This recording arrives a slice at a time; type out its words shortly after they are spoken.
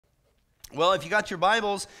Well, if you got your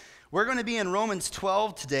Bibles, we're going to be in Romans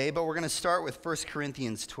 12 today, but we're going to start with 1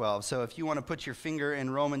 Corinthians 12. So if you want to put your finger in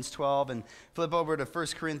Romans 12 and flip over to 1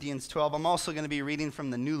 Corinthians 12, I'm also going to be reading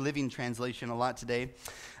from the New Living Translation a lot today.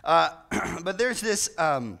 But there's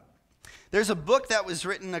a book that was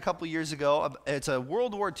written a couple years ago. It's a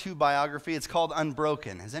World War II biography. It's called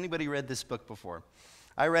Unbroken. Has anybody read this book before?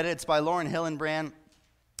 I read it. It's by Lauren Hillenbrand.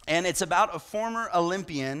 And it's about a former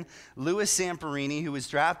Olympian, Louis Zamperini, who was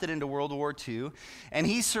drafted into World War II. And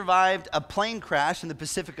he survived a plane crash in the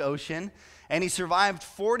Pacific Ocean. And he survived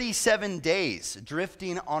 47 days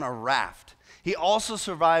drifting on a raft. He also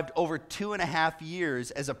survived over 2.5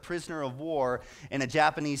 years as a prisoner of war in a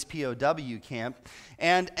Japanese POW camp.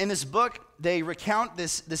 And in this book, they recount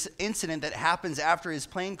this incident that happens after his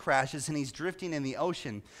plane crashes and he's drifting in the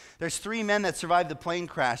ocean. There's 3 men that survived the plane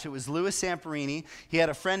crash. It was Louis Zamperini, he had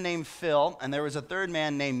a friend named Phil, and there was a third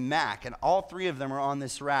man named Mac. And all 3 of them are on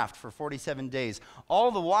this raft for 47 days.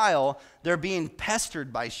 All the while, they're being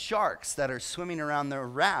pestered by sharks that are swimming around their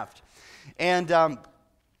raft. And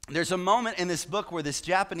there's a moment in this book where this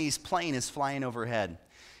Japanese plane is flying overhead.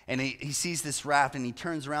 And he sees this raft, and he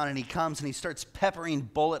turns around, and he comes, and he starts peppering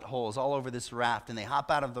bullet holes all over this raft. And they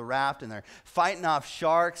hop out of the raft, and they're fighting off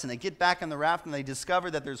sharks. And they get back on the raft, and they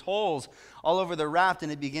discover that there's holes all over the raft,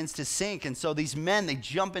 and it begins to sink. And so these men, they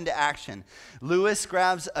jump into action. Lewis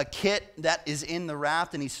grabs a kit that is in the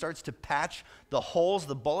raft, and he starts to patch the holes,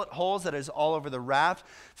 the bullet holes that is all over the raft.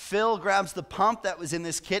 Phil grabs the pump that was in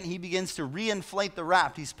this kit, and he begins to reinflate the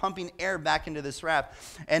raft. He's pumping air back into this raft.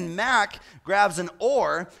 And Mac grabs an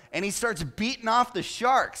oar, and he starts beating off the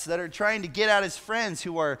sharks that are trying to get at his friends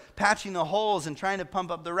who are patching the holes and trying to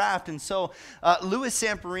pump up the raft. And so Louis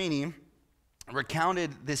Zamperini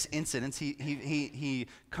recounted this incident. He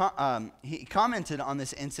commented on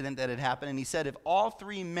this incident that had happened, and he said, if all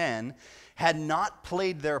 3 men had not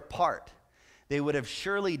played their part, they would have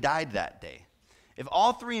surely died that day. If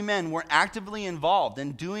all 3 men were actively involved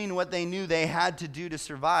in doing what they knew they had to do to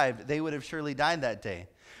survive, they would have surely died that day.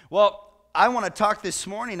 Well, I want to talk this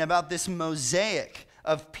morning about this mosaic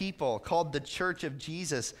of people called the Church of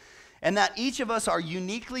Jesus, and that each of us are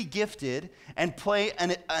uniquely gifted and play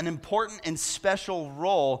an important and special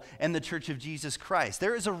role in the Church of Jesus Christ.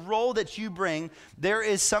 There is a role that you bring. There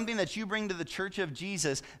is something that you bring to the Church of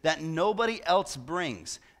Jesus that nobody else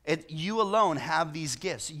brings. You alone have these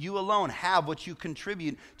gifts. You alone have what you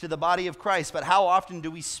contribute to the body of Christ. But how often do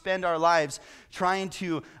we spend our lives trying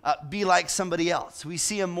to be like somebody else? We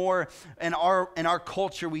see a more, in our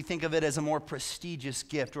culture, we think of it as a more prestigious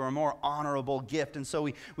gift or a more honorable gift. And so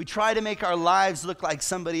we try to make our lives look like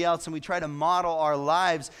somebody else, and we try to model our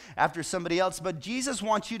lives after somebody else. But Jesus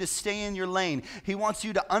wants you to stay in your lane. He wants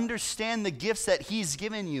you to understand the gifts that He's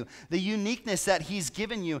given you, the uniqueness that He's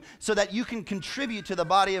given you, so that you can contribute to the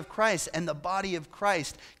body of Christ, and the body of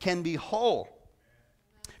Christ can be whole.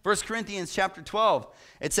 1 Corinthians chapter 12,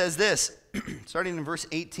 it says this, starting in verse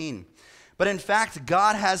 18. But in fact,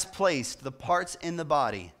 God has placed the parts in the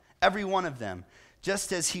body, every one of them,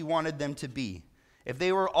 just as He wanted them to be. If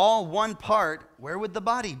they were all one part, where would the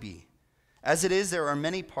body be? As it is, there are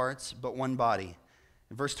many parts, but one body.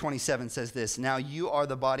 And verse 27 says this, now you are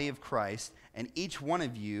the body of Christ, and each one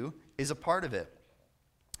of you is a part of it.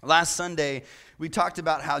 Last Sunday, we talked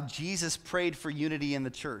about how Jesus prayed for unity in the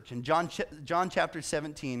church. In John chapter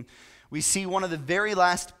 17, we see one of the very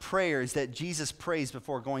last prayers that Jesus prays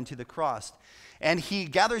before going to the cross. And He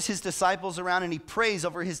gathers His disciples around, and He prays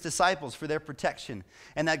over His disciples for their protection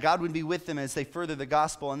and that God would be with them as they further the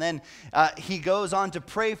gospel. And then He goes on to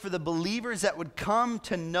pray for the believers that would come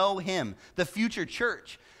to know Him, the future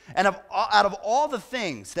church. And out of all the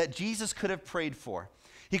things that Jesus could have prayed for,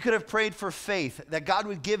 He could have prayed for faith, that God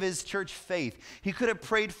would give His church faith. He could have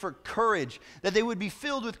prayed for courage, that they would be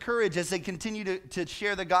filled with courage as they continue to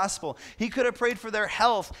share the gospel. He could have prayed for their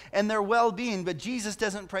health and their well-being, but Jesus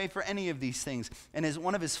doesn't pray for any of these things. And as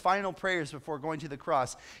one of His final prayers before going to the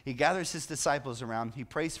cross, He gathers His disciples around, He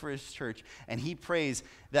prays for His church, and He prays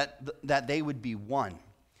that they would be one.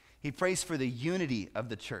 He prays for the unity of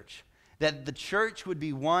the church, that the church would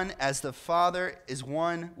be one as the Father is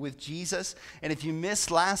one with Jesus. And if you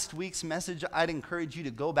missed last week's message, I'd encourage you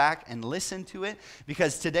to go back and listen to it,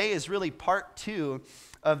 because today is really part 2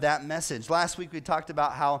 of that message. Last week we talked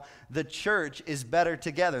about how the church is better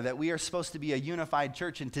together, that we are supposed to be a unified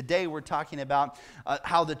church. And today we're talking about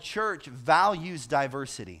how the church values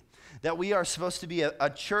diversity, that we are supposed to be a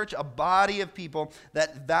church, a body of people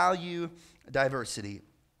that value diversity.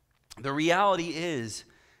 The reality is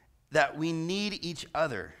that we need each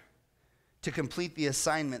other to complete the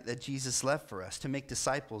assignment that Jesus left for us, to make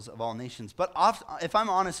disciples of all nations. But if I'm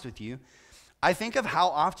honest with you, I think of how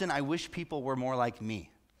often I wish people were more like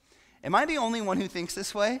me. Am I the only one who thinks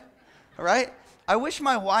this way? Right? I wish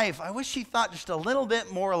she thought just a little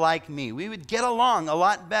bit more like me. We would get along a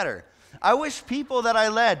lot better. I wish people that I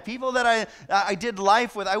led, people that I did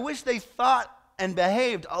life with, I wish they thought and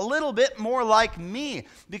behaved a little bit more like me,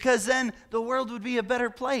 because then the world would be a better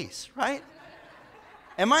place, right?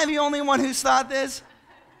 Am I the only one who's thought this?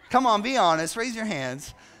 Come on, be honest. Raise your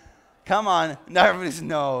hands. Come on. No, everybody's,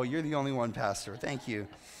 no, you're the only one, Pastor. Thank you.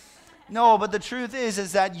 No, but the truth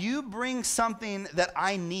is that you bring something that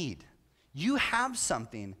I need. You have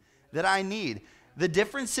something that I need. The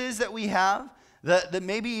differences that we have,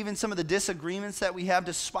 maybe even some of the disagreements that we have,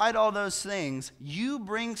 despite all those things, you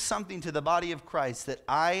bring something to the body of Christ that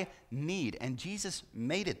I need. And Jesus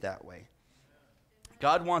made it that way.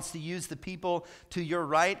 God wants to use the people to your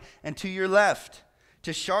right and to your left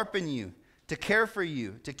to sharpen you, to care for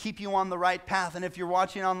you, to keep you on the right path. And if you're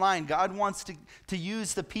watching online, God wants to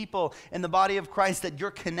use the people in the body of Christ that you're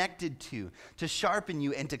connected to sharpen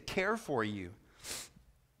you and to care for you.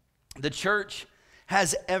 The church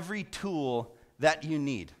has every tool that you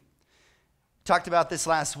need. Talked about this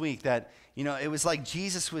last week, that, it was like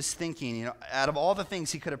Jesus was thinking, out of all the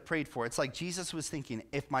things he could have prayed for, it's like Jesus was thinking,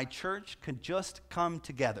 if my church could just come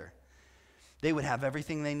together, they would have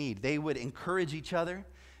everything they need. They would encourage each other.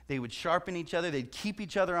 They would sharpen each other. They'd keep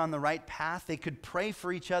each other on the right path. They could pray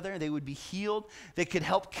for each other. They would be healed. They could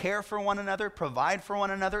help care for one another, provide for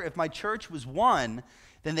one another. If my church was one,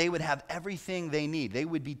 then they would have everything they need. They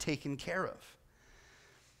would be taken care of.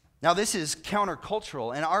 Now, this is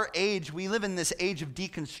countercultural. In our age, we live in this age of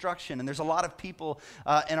deconstruction, and there's a lot of people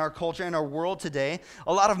in our culture, in our world today,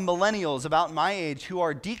 a lot of millennials about my age who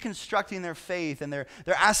are deconstructing their faith, and they're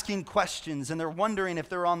asking questions, and they're wondering if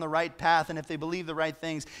they're on the right path and if they believe the right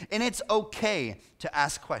things. And it's okay to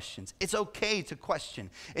ask questions. It's okay to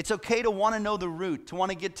question. It's okay to want to know the root, to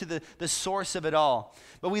want to get to the source of it all.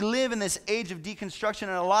 But we live in this age of deconstruction,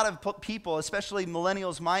 and a lot of people, especially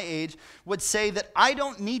millennials my age, would say that I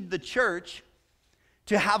don't need the church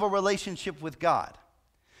to have a relationship with God.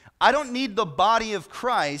 I don't need the body of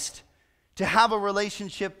Christ to have a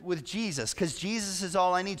relationship with Jesus, because Jesus is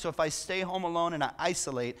all I need. So if I stay home alone and I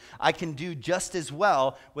isolate, I can do just as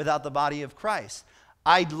well without the body of Christ.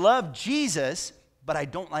 I love Jesus, but I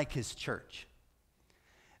don't like his church.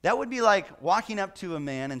 That would be like walking up to a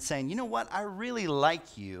man and saying, you know what, I really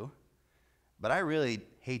like you, but I really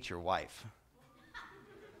hate your wife.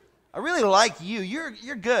 I really like you.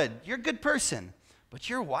 You're good. You're a good person. But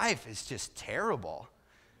your wife is just terrible.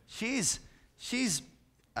 She's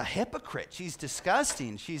a hypocrite. She's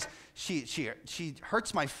disgusting. She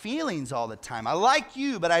hurts my feelings all the time. I like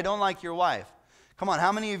you, but I don't like your wife. Come on,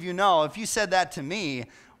 how many of you know if you said that to me,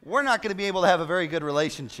 we're not going to be able to have a very good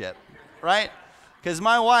relationship, right? Because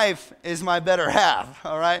my wife is my better half,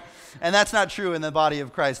 all right? And that's not true in the body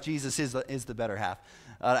of Christ. Jesus is the better half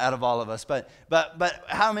out of all of us. But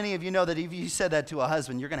how many of you know that if you said that to a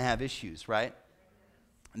husband, you're going to have issues, right?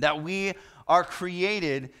 That we are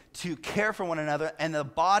created to care for one another, and the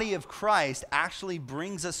body of Christ actually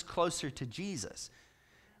brings us closer to Jesus.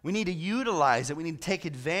 We need to utilize it. We need to take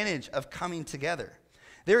advantage of coming together.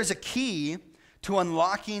 There is a key to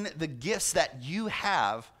unlocking the gifts that you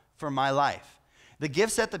have for my life. The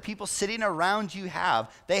gifts that the people sitting around you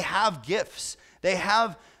have, they have gifts. They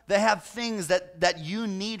have things that you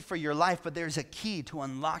need for your life, but there's a key to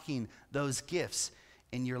unlocking those gifts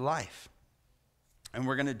in your life. And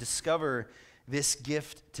we're going to discover this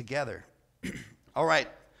gift together. All right,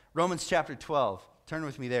 Romans chapter 12. Turn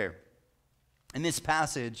with me there. In this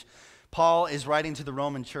passage, Paul is writing to the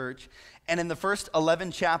Roman church, and in the first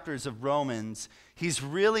 11 chapters of Romans, he's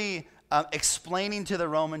really explaining to the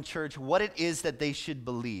Roman church what it is that they should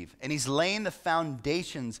believe. And he's laying the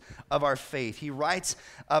foundations of our faith. He writes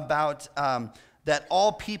about that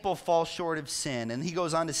all people fall short of sin. And he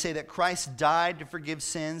goes on to say that Christ died to forgive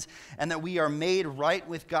sins and that we are made right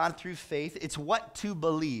with God through faith. It's what to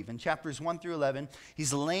believe. In chapters 1 through 11,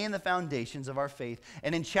 he's laying the foundations of our faith.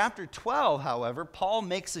 And in chapter 12, however, Paul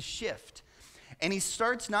makes a shift. And he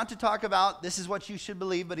starts not to talk about this is what you should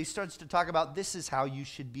believe, but he starts to talk about this is how you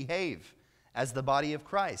should behave as the body of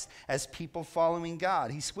Christ, as people following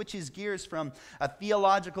God. He switches gears from a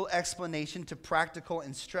theological explanation to practical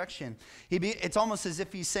instruction. It's almost as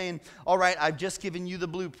if he's saying, all right, I've just given you the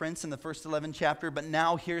blueprints in the first 11 chapter, but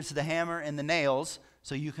now here's the hammer and the nails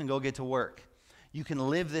so you can go get to work. You can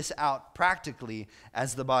live this out practically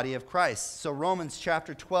as the body of Christ. So Romans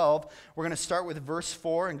chapter 12, we're going to start with verse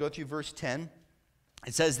 4 and go through verse 10.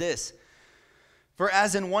 It says this, "For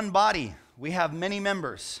as in one body we have many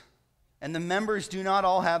members, and the members do not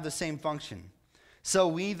all have the same function. So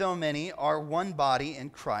we, though many, are one body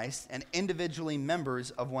in Christ and individually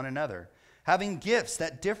members of one another, having gifts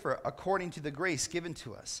that differ according to the grace given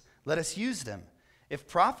to us. Let us use them. If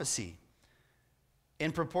prophecy,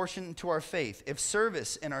 in proportion to our faith. If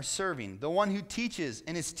service, in our serving. The one who teaches,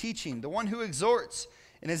 in his teaching. The one who exhorts,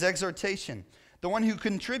 in his exhortation. The one who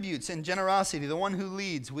contributes in generosity. The one who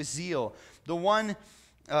leads with zeal. The one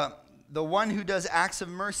who does acts of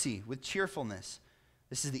mercy with cheerfulness.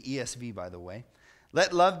 This is the ESV, by the way.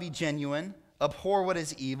 Let love be genuine. Abhor what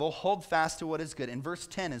is evil. Hold fast to what is good. And verse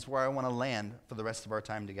 10 is where I want to land for the rest of our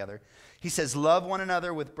time together. He says, love one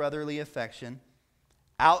another with brotherly affection.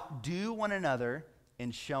 Outdo one another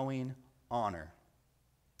in showing honor.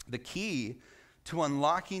 The key to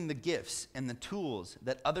unlocking the gifts and the tools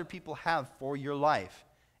that other people have for your life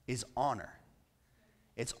is honor.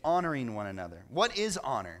 It's honoring one another. What is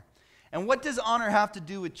honor? And what does honor have to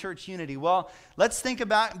do with church unity? Well, let's think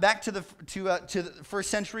about back to the first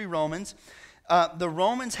century Romans. The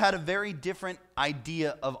Romans had a very different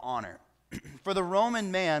idea of honor. For the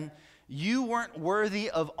Roman man, you weren't worthy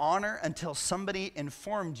of honor until somebody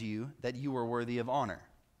informed you that you were worthy of honor.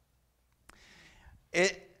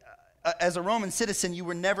 As a Roman citizen, you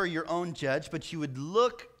were never your own judge, but you would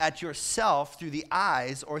look at yourself through the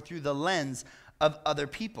eyes or through the lens of other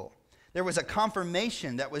people. There was a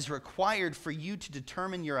confirmation that was required for you to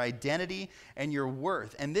determine your identity and your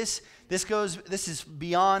worth. And this is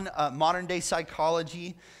beyond modern day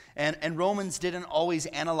psychology. And Romans didn't always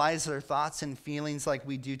analyze their thoughts and feelings like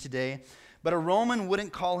we do today. But a Roman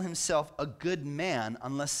wouldn't call himself a good man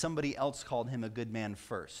unless somebody else called him a good man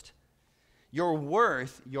first. Your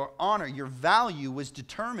worth, your honor, your value was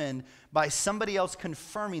determined by somebody else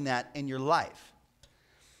confirming that in your life.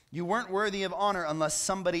 You weren't worthy of honor unless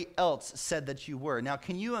somebody else said that you were. Now,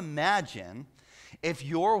 can you imagine if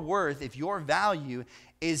your worth, if your value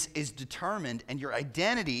is determined and your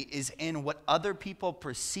identity is in what other people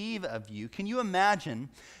perceive of you? Can you imagine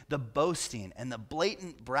the boasting and the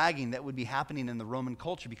blatant bragging that would be happening in the Roman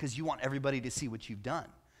culture because you want everybody to see what you've done?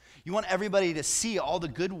 You want everybody to see all the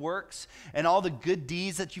good works and all the good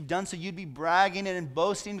deeds that you've done, so you'd be bragging and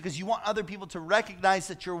boasting because you want other people to recognize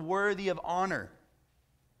that you're worthy of honor.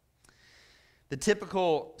 The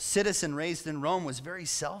typical citizen raised in Rome was very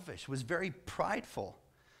selfish, was very prideful.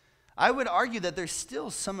 I would argue that there's still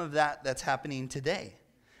some of that that's happening today.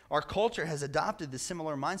 Our culture has adopted the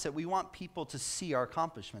similar mindset. We want people to see our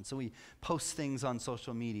accomplishments. So we post things on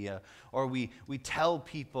social media, or we tell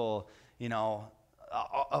people,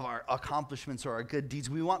 of our accomplishments or our good deeds.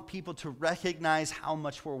 We want people to recognize how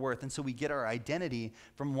much we're worth. And so we get our identity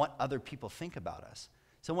from what other people think about us.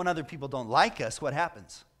 So when other people don't like us, what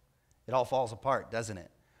happens? It all falls apart, doesn't it?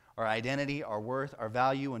 Our identity, our worth, our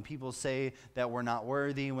value, when people say that we're not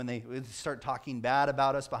worthy, when they start talking bad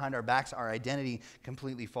about us behind our backs, our identity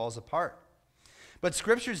completely falls apart. But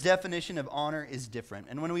Scripture's definition of honor is different.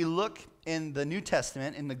 And when we look in the New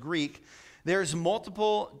Testament, in the Greek, there's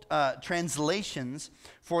multiple translations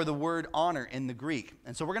for the word honor in the Greek.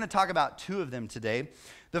 And so we're going to talk about two of them today.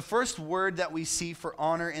 The first word that we see for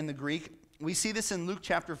honor in the Greek, we see this in Luke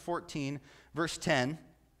chapter 14, verse 10.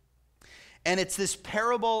 And it's this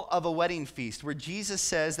parable of a wedding feast where Jesus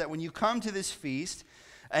says that when you come to this feast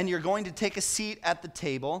and you're going to take a seat at the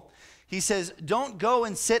table, he says, don't go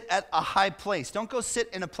and sit at a high place. Don't go sit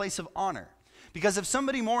in a place of honor. Because if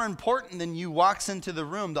somebody more important than you walks into the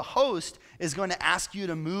room, the host is going to ask you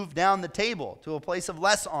to move down the table to a place of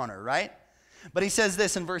less honor, right? But he says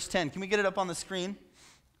this in verse 10. Can we get it up on the screen?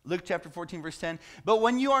 Luke chapter 14, verse 10. But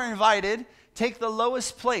when you are invited, take the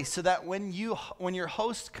lowest place so that when your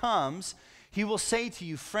host comes, he will say to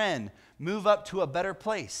you, friend, move up to a better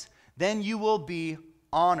place. Then you will be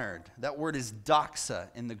honored. That word is doxa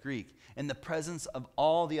in the Greek. In the presence of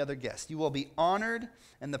all the other guests. You will be honored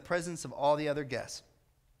in the presence of all the other guests.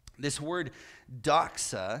 This word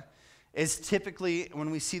doxa is typically,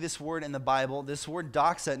 when we see this word in the Bible, this word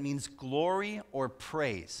doxa means glory or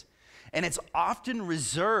praise. And it's often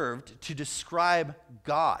reserved to describe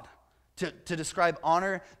God, to describe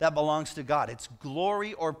honor that belongs to God. It's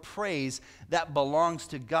glory or praise that belongs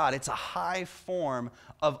to God. It's a high form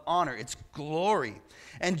of honor. It's glory.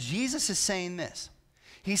 And Jesus is saying this.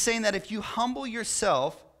 He's saying that if you humble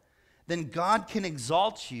yourself, then God can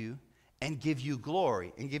exalt you and give you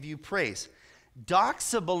glory and give you praise.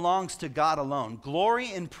 Doxa belongs to God alone.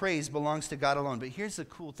 Glory and praise belongs to God alone. But here's the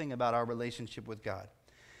cool thing about our relationship with God,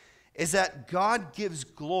 is that God gives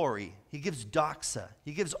glory. He gives doxa.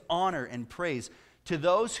 He gives honor and praise to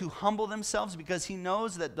those who humble themselves, because he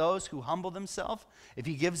knows that those who humble themselves, if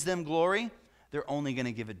he gives them glory, they're only going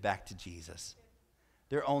to give it back to Jesus.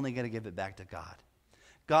 They're only going to give it back to God.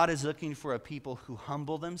 God is looking for a people who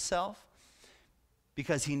humble themselves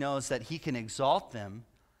because he knows that he can exalt them,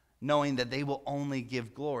 knowing that they will only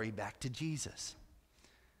give glory back to Jesus.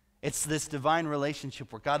 It's this divine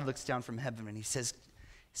relationship where God looks down from heaven and he says,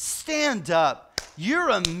 stand up. You're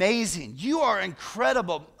amazing. You are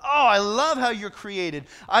incredible. Oh, I love how you're created.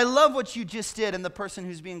 I love what you just did. And the person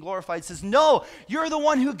who's being glorified says, no, you're the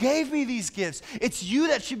one who gave me these gifts. It's you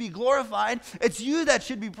that should be glorified. It's you that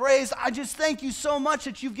should be praised. I just thank you so much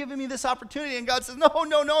that you've given me this opportunity. And God says,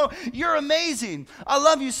 no, you're amazing. I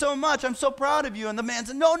love you so much. I'm so proud of you. And the man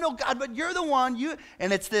says, no, God, but you're the one.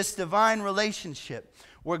 And it's this divine relationship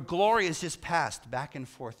where glory is just passed back and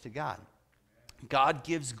forth to God. God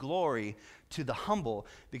gives glory to the humble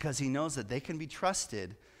because he knows that they can be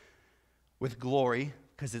trusted with glory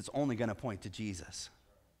because it's only going to point to Jesus.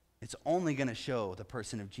 It's only going to show the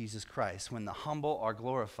person of Jesus Christ. When the humble are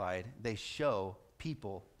glorified, they show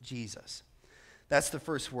people Jesus. That's the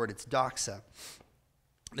first word. It's doxa.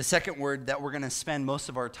 The second word that we're going to spend most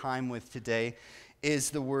of our time with today is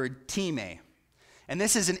the word time. And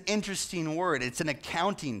this is an interesting word. It's an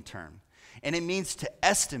accounting term, and it means to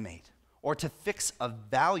estimate or to fix a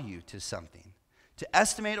value to something. To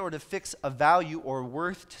estimate or to fix a value or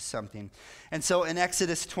worth to something. And so in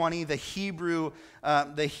Exodus 20, the Hebrew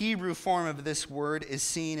form of this word is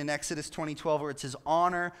seen in Exodus 20:12, where it says,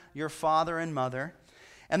 honor your father and mother.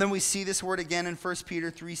 And then we see this word again in 1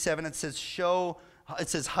 Peter 3:7. It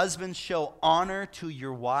says, husbands, show honor to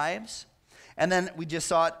your wives. And then we just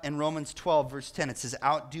saw it in Romans 12, verse 10. It says,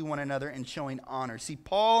 outdo one another in showing honor. See,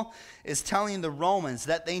 Paul is telling the Romans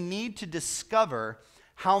that they need to discover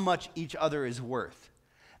how much each other is worth.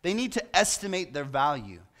 They need to estimate their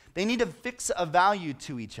value. They need to fix a value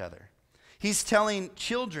to each other. He's telling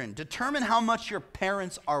children, determine how much your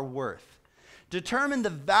parents are worth. Determine the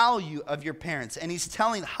value of your parents. And he's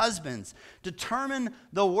telling husbands, determine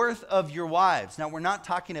the worth of your wives. Now, we're not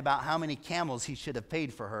talking about how many camels he should have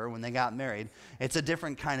paid for her when they got married. It's a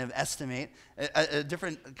different kind of estimate, a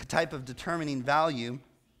different type of determining value.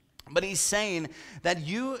 But he's saying that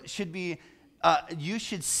you should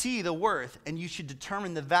see the worth and you should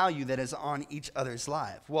determine the value that is on each other's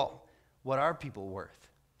life. Well, what are people worth?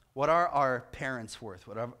 What are our parents worth?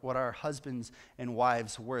 What are husbands and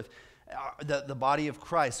wives worth? The body of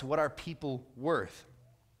Christ, what are people worth?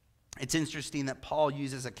 It's interesting that Paul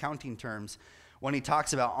uses accounting terms when he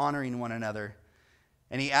talks about honoring one another.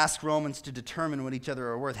 And he asks Romans to determine what each other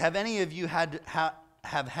are worth. Have any of you have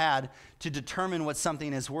had to determine what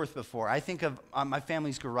something is worth before? I think of my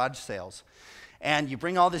family's garage sales. And you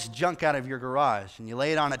bring all this junk out of your garage and you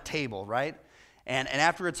lay it on a table, right? And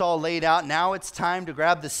after it's all laid out, now it's time to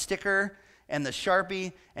grab the sticker and the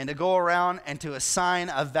Sharpie and to go around and to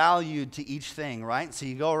assign a value to each thing, right? So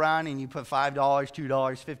you go around and you put $5,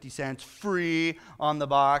 $2, 50 cents free on the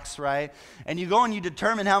box, right? And you go and you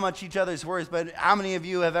determine how much each other's worth. But how many of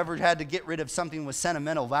you have ever had to get rid of something with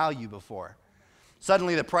sentimental value before?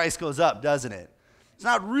 Suddenly the price goes up, doesn't it? It's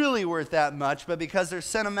not really worth that much, but because there's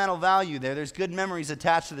sentimental value there's good memories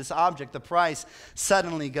attached to this object, the price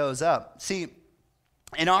suddenly goes up. See,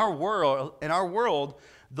 in our world,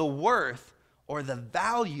 the worth or the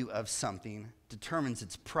value of something determines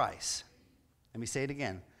its price. Let me say it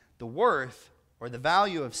again. The worth or the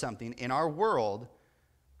value of something in our world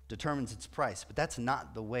determines its price, but that's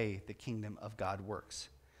not the way the kingdom of God works.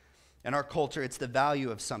 In our culture, it's the value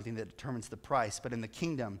of something that determines the price, but in the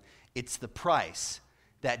kingdom, it's the price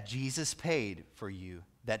that Jesus paid for you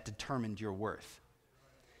that determined your worth.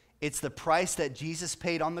 It's the price that Jesus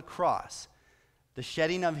paid on the cross, the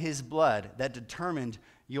shedding of his blood, that determined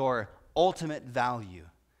your ultimate value,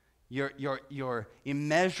 your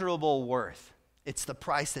immeasurable worth. It's the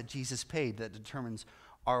price that Jesus paid that determines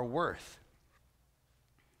our worth.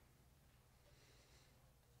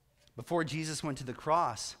 Before Jesus went to the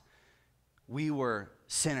cross, we were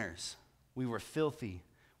sinners. We were filthy.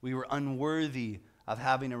 We were unworthy of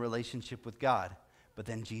having a relationship with God. But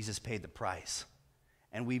then Jesus paid the price.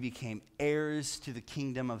 And we became heirs to the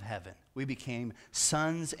kingdom of heaven. We became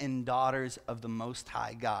sons and daughters of the Most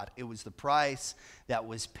High God. It was the price that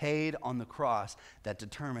was paid on the cross that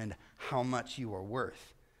determined how much you are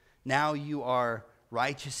worth. Now you are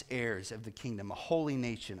righteous heirs of the kingdom, a holy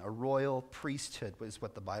nation, a royal priesthood is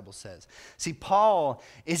what the Bible says. See, Paul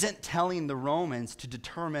isn't telling the Romans to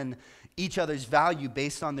determine each other's value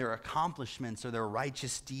based on their accomplishments or their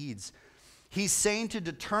righteous deeds. He's saying to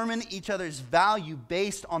determine each other's value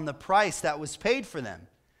based on the price that was paid for them.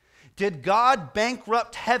 Did God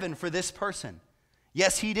bankrupt heaven for this person?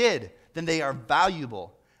 Yes, he did. Then they are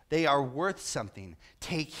valuable. They are worth something.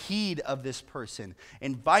 Take heed of this person.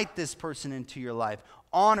 Invite this person into your life.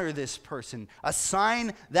 honor this person,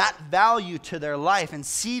 assign that value to their life, and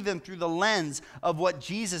see them through the lens of what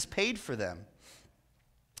Jesus paid for them.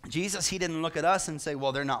 Jesus, he didn't look at us and say,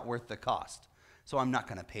 well, they're not worth the cost, so I'm not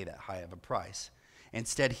going to pay that high of a price.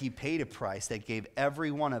 Instead, he paid a price that gave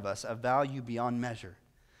every one of us a value beyond measure.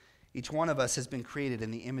 Each one of us has been created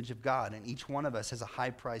in the image of God, and each one of us has a high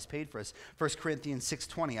price paid for us. 1 Corinthians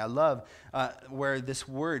 6:20, I love where this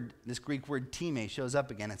Greek word time shows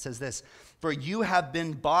up again. It says this, for you have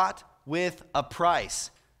been bought with a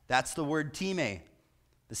price. That's the word time,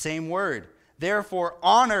 the same word. Therefore,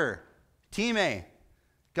 honor, time,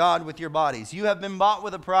 God with your bodies. You have been bought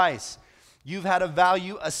with a price. You've had a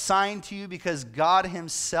value assigned to you because God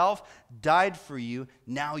himself died for you.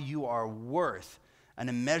 Now you are worth an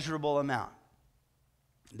immeasurable amount.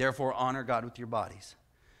 Therefore, honor God with your bodies.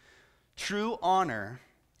 True honor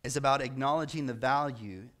is about acknowledging the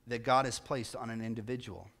value that God has placed on an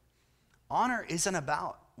individual. Honor isn't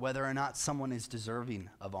about whether or not someone is deserving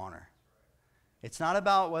of honor. It's not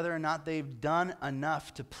about whether or not they've done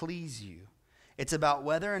enough to please you. It's about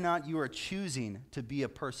whether or not you are choosing to be a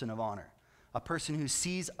person of honor, a person who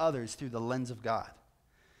sees others through the lens of God.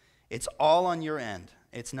 It's all on your end.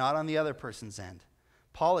 It's not on the other person's end.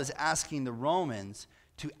 Paul is asking the Romans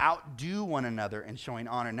to outdo one another in showing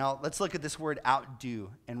honor. Now, let's look at this word outdo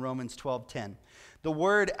in Romans 12:10. The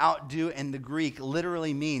word outdo in the Greek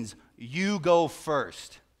literally means you go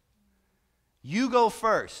first. You go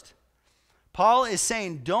first. Paul is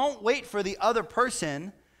saying, don't wait for the other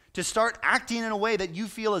person to start acting in a way that you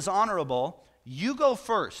feel is honorable. You go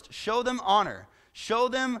first. Show them honor. Show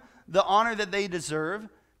them the honor that they deserve.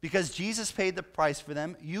 Because Jesus paid the price for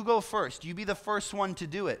them, you go first. You be the first one to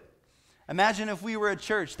do it. Imagine if we were a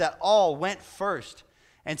church that all went first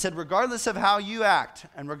and said, regardless of how you act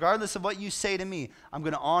and regardless of what you say to me, I'm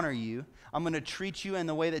going to honor you. I'm going to treat you in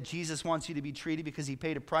the way that Jesus wants you to be treated because he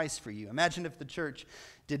paid a price for you. Imagine if the church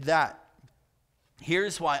did that.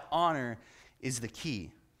 Here's why honor is the key.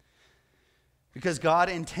 Because God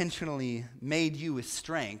intentionally made you with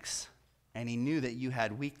strengths, and he knew that you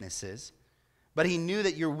had weaknesses. But he knew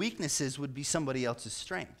that your weaknesses would be somebody else's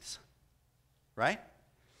strengths, right?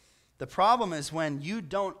 The problem is when you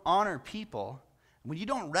don't honor people, when you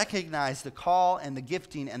don't recognize the call and the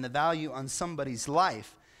gifting and the value on somebody's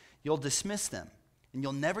life, you'll dismiss them. And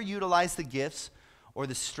you'll never utilize the gifts or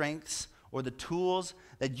the strengths or the tools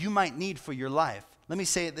that you might need for your life. Let me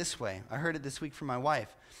say it this way. I heard it this week from my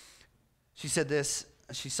wife. She said this,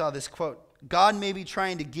 she saw this quote, God may be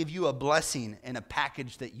trying to give you a blessing in a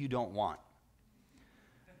package that you don't want.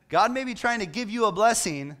 God may be trying to give you a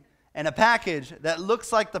blessing and a package that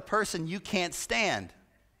looks like the person you can't stand.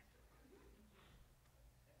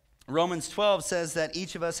 Romans 12 says that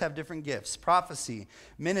each of us have different gifts: prophecy,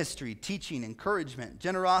 ministry, teaching, encouragement,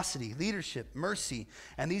 generosity, leadership, mercy.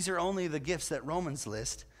 And these are only the gifts that Romans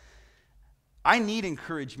list. I need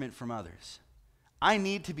encouragement from others. I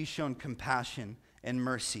need to be shown compassion and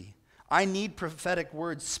mercy. I need prophetic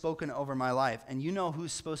words spoken over my life. And you know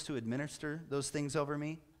who's supposed to administer those things over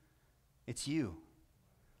me? It's you.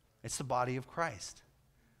 It's the body of Christ.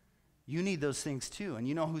 You need those things too. And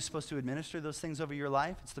you know who's supposed to administer those things over your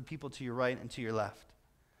life? It's the people to your right and to your left.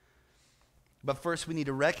 But first, we need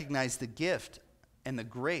to recognize the gift and the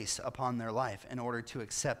grace upon their life in order to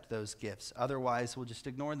accept those gifts. Otherwise, we'll just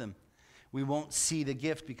ignore them. We won't see the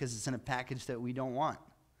gift because it's in a package that we don't want.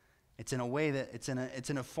 It's in a way that it's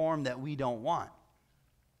in a form that we don't want.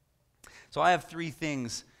 So I have three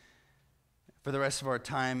things for the rest of our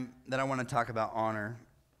time that I want to talk about honor,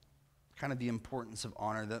 kind of the importance of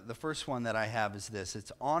honor. The first one that I have is this.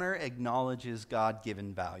 It's honor acknowledges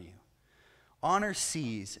God-given value. Honor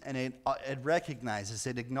sees and it recognizes,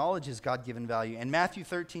 it acknowledges God-given value. In Matthew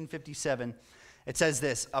 13:57, it says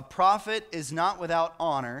this: a prophet is not without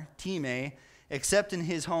honor, time, except in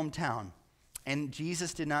his hometown. And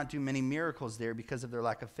Jesus did not do many miracles there because of their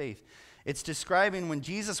lack of faith. It's describing when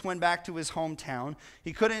Jesus went back to his hometown,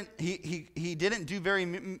 he didn't do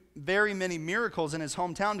very many miracles in his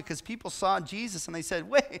hometown because people saw Jesus and they said,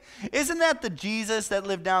 wait, isn't that the Jesus that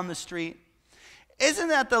lived down the street? Isn't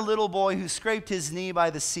that the little boy who scraped his knee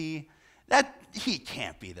by the sea? He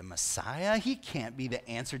can't be the Messiah. He can't be the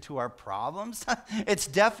answer to our problems. It's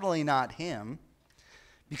definitely not him.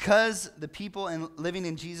 Because the people living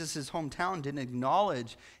in Jesus' hometown didn't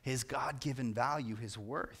acknowledge his God-given value, his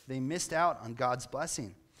worth. They missed out on God's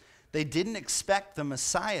blessing. They didn't expect the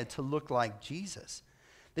Messiah to look like Jesus.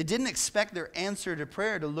 They didn't expect their answer to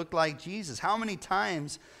prayer to look like Jesus. How many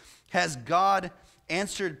times has God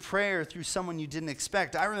answered prayer through someone you didn't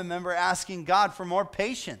expect? I remember asking God for more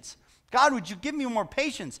patience. God, would you give me more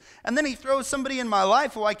patience? And then he throws somebody in my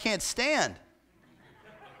life who I can't stand.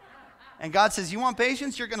 And God says, you want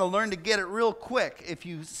patience? You're going to learn to get it real quick if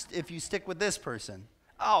you stick with this person.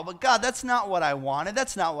 Oh, but God, that's not what I wanted.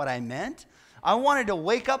 That's not what I meant. I wanted to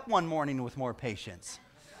wake up one morning with more patience.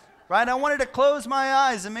 Right? I wanted to close my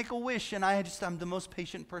eyes and make a wish, and I'm the most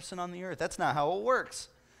patient person on the earth. That's not how it works.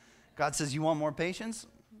 God says, you want more patience?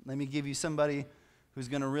 Let me give you somebody who's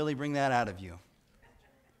going to really bring that out of you.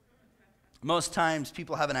 Most times,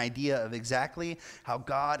 people have an idea of exactly how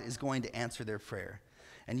God is going to answer their prayer.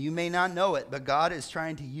 And you may not know it, but God is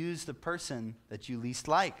trying to use the person that you least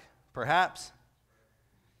like, perhaps.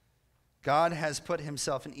 God has put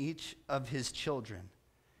himself in each of his children,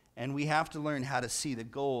 and we have to learn how to see the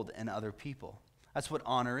gold in other people. That's what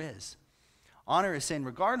honor is. Honor is saying,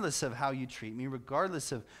 regardless of how you treat me,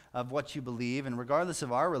 regardless of what you believe, and regardless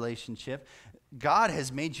of our relationship, God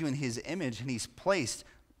has made you in his image, and he's placed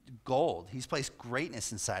gold. He's placed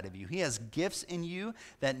greatness inside of you. He has gifts in you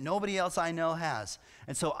that nobody else I know has.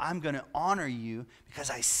 And so I'm going to honor you because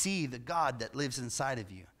I see the God that lives inside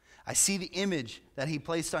of you. I see the image that he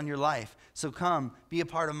placed on your life. So come, be a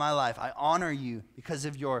part of my life. I honor you because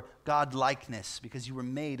of your God-likeness, because you were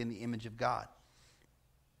made in the image of God.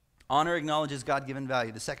 Honor acknowledges God-given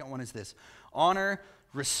value. The second one is this. Honor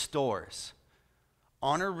restores.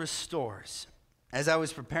 Honor restores. As I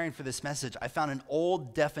was preparing for this message, I found an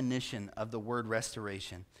old definition of the word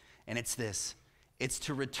restoration, and it's this. It's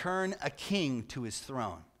to return a king to his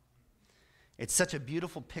throne. It's such a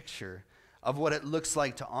beautiful picture of what it looks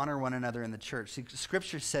like to honor one another in the church. See,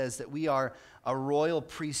 Scripture says that we are a royal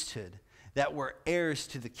priesthood, that we're heirs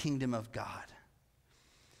to the kingdom of God.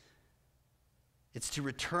 It's to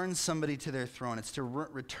return somebody to their throne. It's to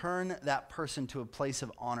return that person to a place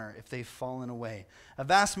of honor if they've fallen away. A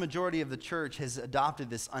vast majority of the church has adopted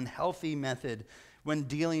this unhealthy method when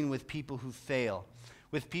dealing with people who fail,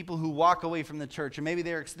 with people who walk away from the church, or maybe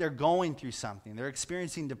they're going through something. They're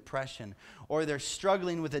experiencing depression, or they're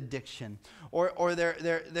struggling with addiction, or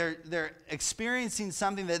they're experiencing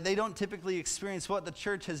something that they don't typically experience. What the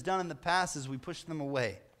church has done in the past is we push them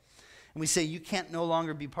away. And we say, you can't no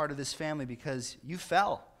longer be part of this family because you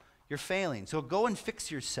fell. You're failing. So go and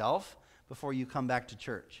fix yourself before you come back to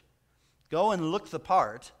church. Go and look the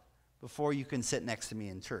part before you can sit next to me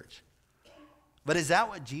in church. But is that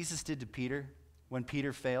what Jesus did to Peter when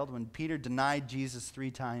Peter failed? When Peter denied Jesus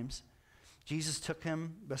 3 times, Jesus took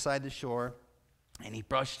him beside the shore and he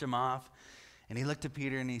brushed him off. And he looked at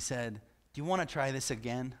Peter and he said, do you want to try this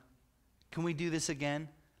again? Can we do this again?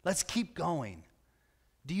 Let's keep going.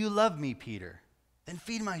 Do you love me, Peter? Then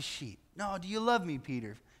feed my sheep. No, do you love me,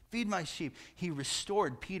 Peter? Feed my sheep. He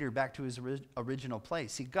restored Peter back to his original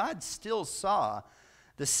place. See, God still saw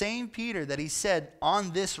the same Peter that he said,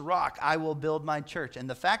 on this rock I will build my church. And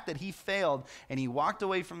the fact that he failed and he walked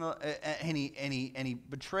away from and he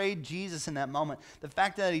betrayed Jesus in that moment, the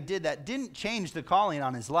fact that he did that didn't change the calling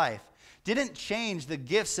on his life, didn't change the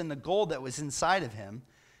gifts and the gold that was inside of him.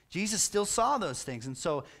 Jesus still saw those things. And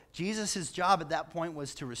so Jesus' job at that point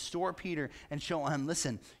was to restore Peter and show him,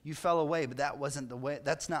 listen, you fell away, but that wasn't the way.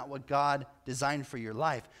 That's not what God designed for your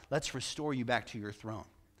life. Let's restore you back to your throne.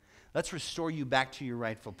 Let's restore you back to your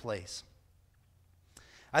rightful place.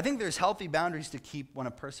 I think there's healthy boundaries to keep when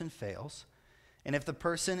a person fails. And if the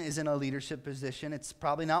person is in a leadership position, it's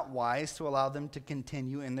probably not wise to allow them to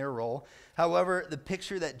continue in their role. However, the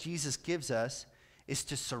picture that Jesus gives us is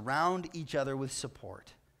to surround each other with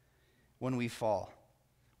support when we fall.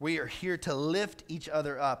 We are here to lift each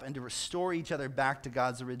other up and to restore each other back to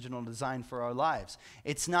God's original design for our lives.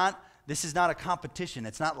 This is not a competition.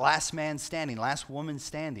 It's not last man standing, last woman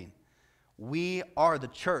standing. We are the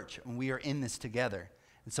church, and we are in this together.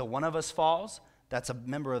 And so one of us falls, that's a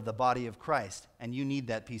member of the body of Christ, and you need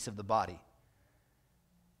that piece of the body.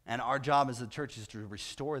 And our job as the church is to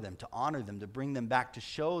restore them, to honor them, to bring them back, to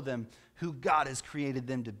show them who God has created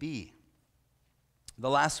them to be. The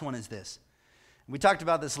last one is this. We talked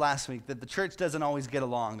about this last week, that the church doesn't always get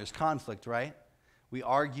along. There's conflict, right? We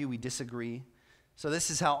argue, we disagree. So this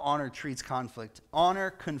is how honor treats conflict. Honor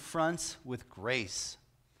confronts with grace.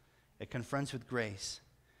 It confronts with grace.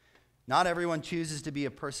 Not everyone chooses to be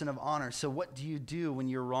a person of honor. So what do you do when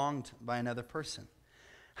you're wronged by another person?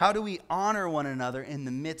 How do we honor one another in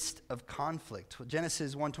the midst of conflict? Well,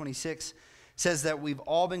 Genesis 1:26 says that we've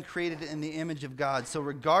all been created in the image of God. So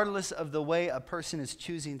regardless of the way a person is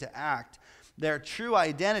choosing to act, their true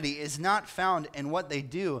identity is not found in what they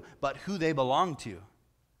do, but who they belong to.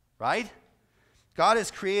 Right? God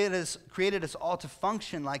has created us all to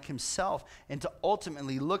function like himself and to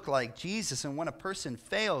ultimately look like Jesus. And when a person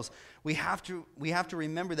fails, we have to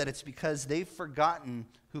remember that it's because they've forgotten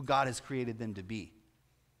who God has created them to be.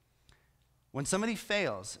 When somebody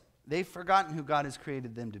fails, they've forgotten who God has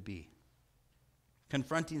created them to be.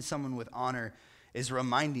 Confronting someone with honor is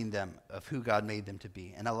reminding them of who God made them to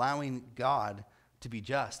be and allowing God to be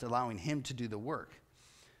just, allowing him to do the work.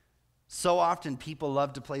 So often people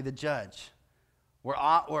love to play the judge. We're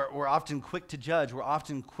often quick to judge. We're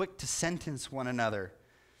often quick to sentence one another.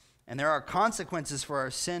 And there are consequences for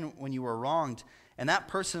our sin when you are wronged. And that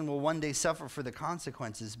person will one day suffer for the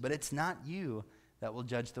consequences. But it's not you that will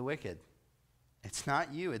judge the wicked. It's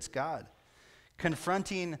not you, it's God.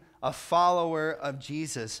 Confronting a follower of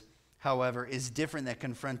Jesus, however, is different than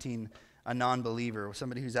confronting a non-believer, or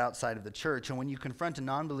somebody who's outside of the church. And when you confront a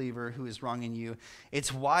non-believer who is wronging you,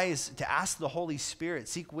 it's wise to ask the Holy Spirit,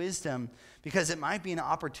 seek wisdom, because it might be an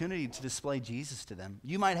opportunity to display Jesus to them.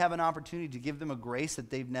 You might have an opportunity to give them a grace that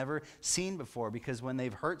they've never seen before, because when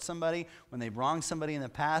they've hurt somebody, when they've wronged somebody in the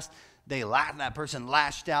past, that person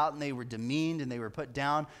lashed out and they were demeaned and they were put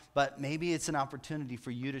down. But maybe it's an opportunity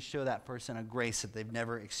for you to show that person a grace that they've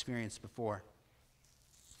never experienced before.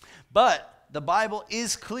 But the Bible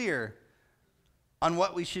is clear on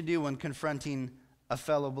what we should do when confronting a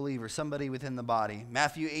fellow believer, somebody within the body.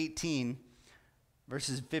 Matthew 18,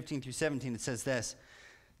 verses 15 through 17, it says this.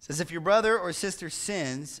 It says, if your brother or sister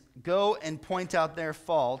sins, go and point out their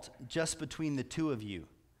fault just between the two of you.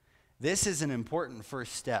 This is an important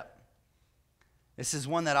first step. This is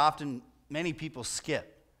one that often many people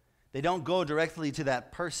skip. They don't go directly to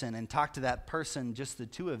that person and talk to that person, just the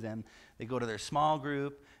two of them. They go to their small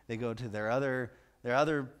group, they go to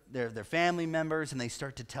their family members, and they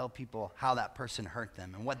start to tell people how that person hurt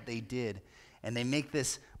them and what they did. And they make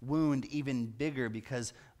this wound even bigger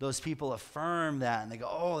because those people affirm that, and they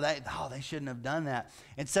go, they shouldn't have done that.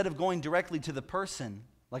 Instead of going directly to the person,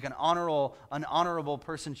 like an honorable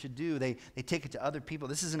person should do, they take it to other people.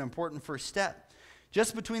 This is an important first step.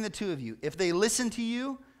 Just between the two of you. If they listen to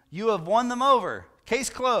you, you have won them over. Case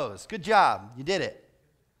closed. Good job. You did it.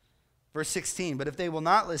 Verse 16, but if they will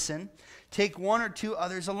not listen, take one or two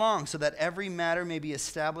others along, so that every matter may be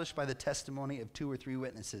established by the testimony of 2 or 3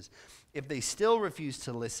 witnesses. If they still refuse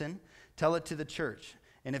to listen, tell it to the church.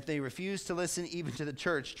 And if they refuse to listen even to the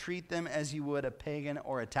church, treat them as you would a pagan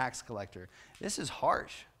or a tax collector. This is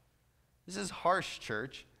harsh. This is harsh,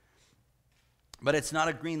 church. But it's not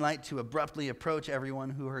a green light to abruptly approach everyone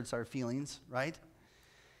who hurts our feelings, right?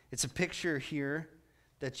 It's a picture here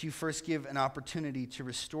that you first give an opportunity to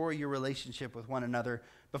restore your relationship with one another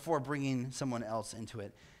before bringing someone else into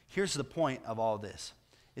it. Here's the point of all this,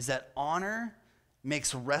 is that honor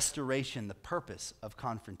makes restoration the purpose of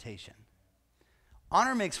confrontation.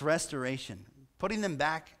 Honor makes restoration, putting them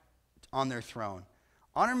back on their throne.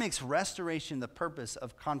 Honor makes restoration the purpose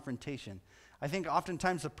of confrontation. I think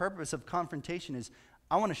oftentimes the purpose of confrontation is,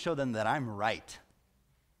 I want to show them that I'm right.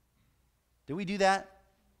 Do we do that?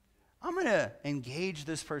 I'm going to engage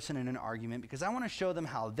this person in an argument because I want to show them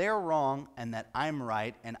how they're wrong and that I'm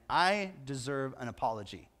right and I deserve an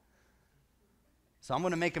apology. So I'm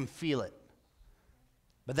going to make them feel it.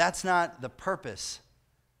 But that's not the purpose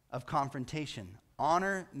of confrontation.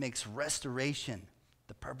 Honor makes restoration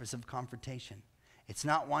the purpose of confrontation. It's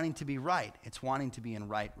not wanting to be right. It's wanting to be in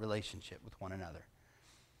right relationship with one another.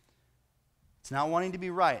 It's not wanting to be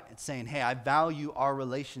right. It's saying, hey, I value our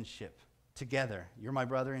relationship together. You're my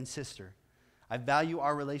brother and sister. I value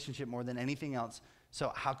our relationship more than anything else.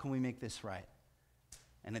 So how can we make this right?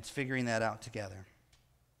 And it's figuring that out together.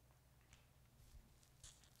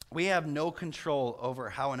 We have no control over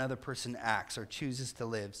how another person acts or chooses to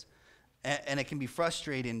live. And it can be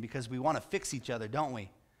frustrating because we want to fix each other, don't we?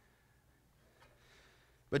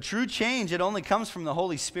 But true change, it only comes from the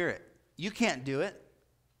Holy Spirit. You can't do it.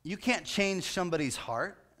 You can't change somebody's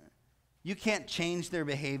heart. You can't change their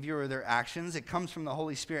behavior or their actions. It comes from the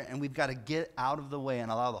Holy Spirit, and we've got to get out of the way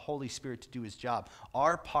and allow the Holy Spirit to do his job.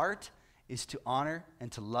 Our part is to honor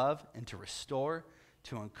and to love and to restore,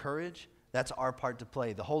 to encourage. That's our part to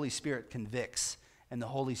play. The Holy Spirit convicts, and the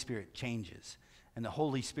Holy Spirit changes, and the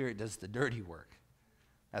Holy Spirit does the dirty work.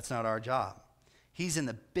 That's not our job. He's in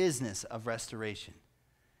the business of restoration.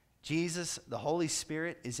 Jesus, the Holy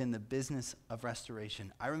Spirit, is in the business of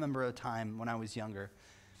restoration. I remember a time when I was younger,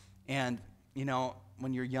 and, you know,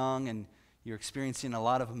 when you're young and you're experiencing a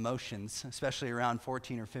lot of emotions, especially around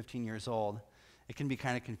 14 or 15 years old, it can be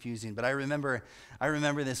kind of confusing. But I remember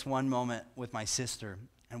this one moment with my sister,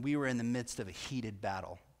 and we were in the midst of a heated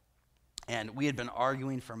battle. And we had been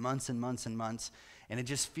arguing for months and months and months, and I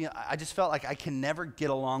just felt like I can never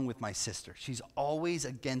get along with my sister. She's always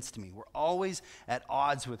against me. We're always at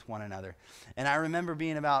odds with one another. And I remember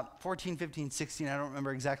being about 14, 15, 16, I don't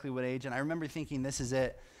remember exactly what age, and I remember thinking, this is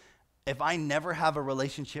it. If I never have a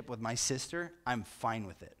relationship with my sister, I'm fine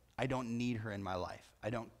with it. I don't need her in my life. I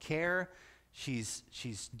don't care.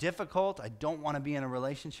 She's difficult. I don't want to be in a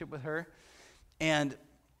relationship with her. And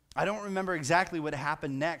I don't remember exactly what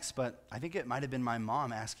happened next, but I think it might have been my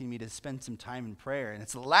mom asking me to spend some time in prayer. And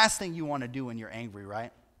it's the last thing you want to do when you're angry,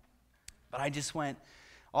 right? But I just went,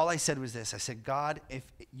 all I said was this. I said, God, if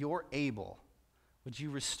you're able, would you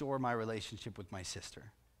restore my relationship with my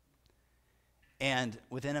sister? And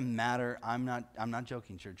within a matter, I'm not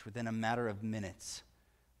joking, church, within a matter of minutes,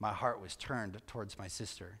 my heart was turned towards my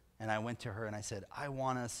sister. And I went to her and I said, I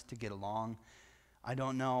want us to get along. I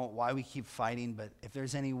don't know why we keep fighting, but if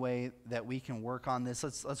there's any way that we can work on this,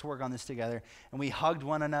 let's work on this together. And we hugged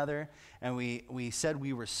one another, and we said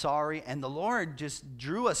we were sorry, and the Lord just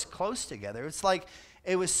drew us close together. It's like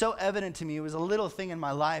it was so evident to me. It was a little thing in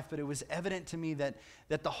my life, but it was evident to me that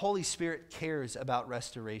the Holy Spirit cares about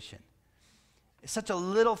restoration. It's such a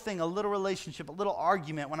little thing, a little relationship, a little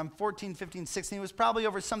argument. When I'm 14, 15, 16, it was probably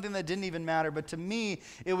over something that didn't even matter, but to me,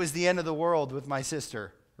 it was the end of the world with my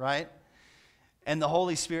sister, right? And the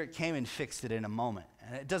Holy Spirit came and fixed it in a moment.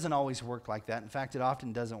 And it doesn't always work like that. In fact, it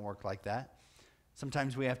often doesn't work like that.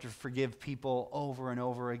 Sometimes we have to forgive people over and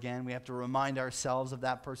over again. We have to remind ourselves of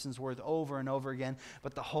that person's worth over and over again.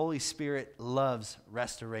 But the Holy Spirit loves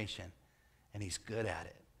restoration, and He's good at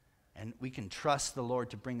it. And we can trust the Lord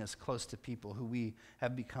to bring us close to people who we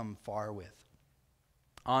have become far with.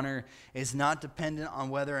 Honor is not dependent on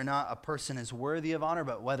whether or not a person is worthy of honor,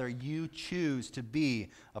 but whether you choose to be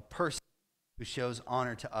a person who shows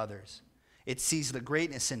honor to others. It sees the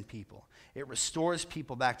greatness in people. It restores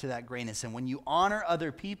people back to that greatness. And when you honor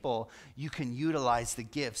other people, you can utilize the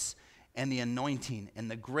gifts and the anointing and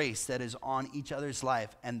the grace that is on each other's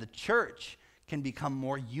life. And the church can become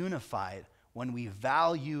more unified when we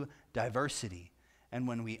value diversity and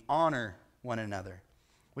when we honor one another.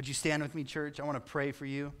 Would you stand with me, church? I want to pray for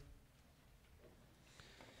you.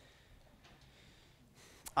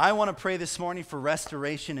 I want to pray this morning for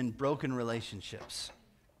restoration in broken relationships.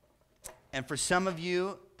 And for some of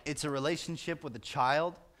you, it's a relationship with a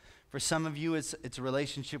child. For some of you, it's a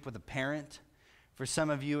relationship with a parent. For some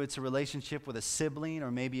of you, it's a relationship with a sibling or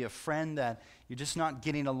maybe a friend that you're just not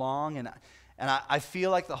getting along. And I feel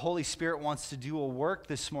like the Holy Spirit wants to do a work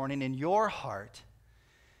this morning in your heart.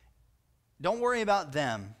 Don't worry about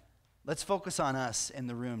them. Let's focus on us in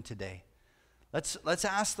the room today. Let's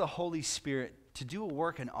ask the Holy Spirit to do a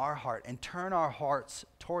work in our heart and turn our hearts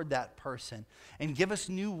toward that person and give us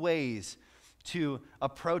new ways to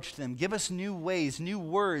approach them. Give us new ways, new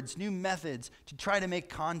words, new methods to try to make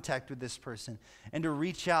contact with this person and to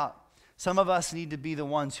reach out. Some of us need to be the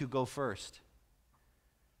ones who go first.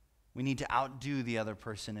 We need to outdo the other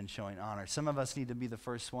person in showing honor. Some of us need to be the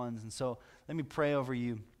first ones. And so let me pray over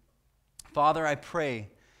you. Father, I pray,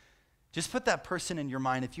 just put that person in your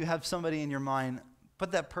mind. If you have somebody in your mind,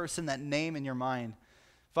 put that person, that name in your mind.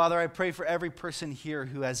 Father, I pray for every person here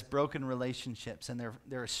who has broken relationships and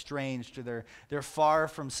they're estranged or they're far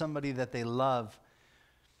from somebody that they love.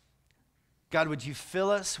 God, would you fill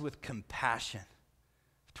us with compassion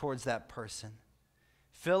towards that person?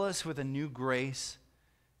 Fill us with a new grace.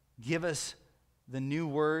 Give us the new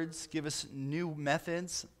words. Give us new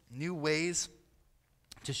methods, new ways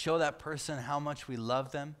to show that person how much we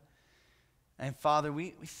love them. And Father,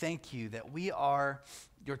 we thank you that we are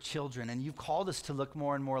your children, and you've called us to look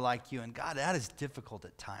more and more like you. And God, that is difficult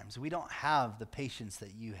at times. We don't have the patience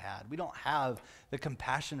that you had. We don't have the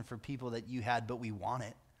compassion for people that you had, but we want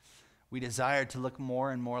it. We desire to look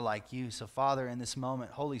more and more like you. So Father, in this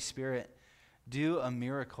moment, Holy Spirit, do a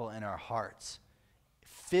miracle in our hearts.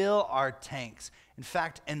 Fill our tanks. In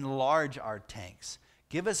fact, enlarge our tanks.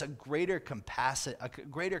 Give us a greater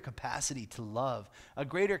capacity to love, a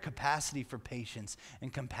greater capacity for patience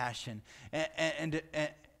and compassion, and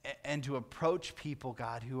to approach people,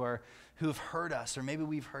 God, who have hurt us, or maybe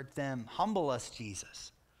we've hurt them. Humble us,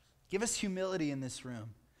 Jesus. Give us humility in this room.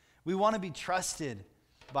 We want to be trusted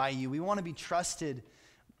by you. We want to be trusted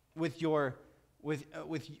with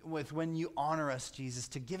when you honor us, Jesus,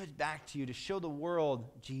 to give it back to you, to show the world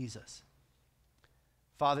Jesus.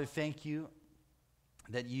 Father, thank you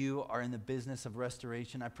that you are in the business of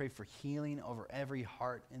restoration. I pray for healing over every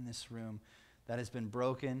heart in this room that has been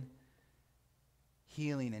broken.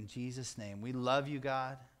 Healing in Jesus' name. We love you,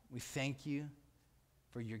 God. We thank you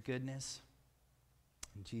for your goodness.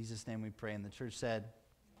 In Jesus' name we pray. And the church said,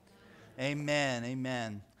 amen,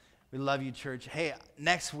 amen. We love you, church. Hey,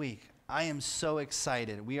 next week, I am so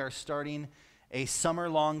excited. We are starting a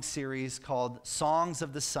summer-long series called Songs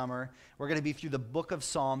of the Summer. We're going to be through the book of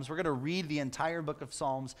Psalms. We're going to read the entire book of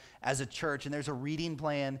Psalms as a church, and there's a reading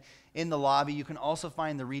plan in the lobby. You can also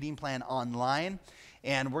find the reading plan online.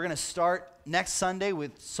 And we're going to start next Sunday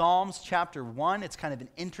with Psalms chapter 1. It's kind of an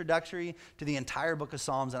introductory to the entire book of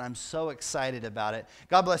Psalms, and I'm so excited about it.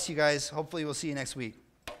 God bless you guys. Hopefully we'll see you next week.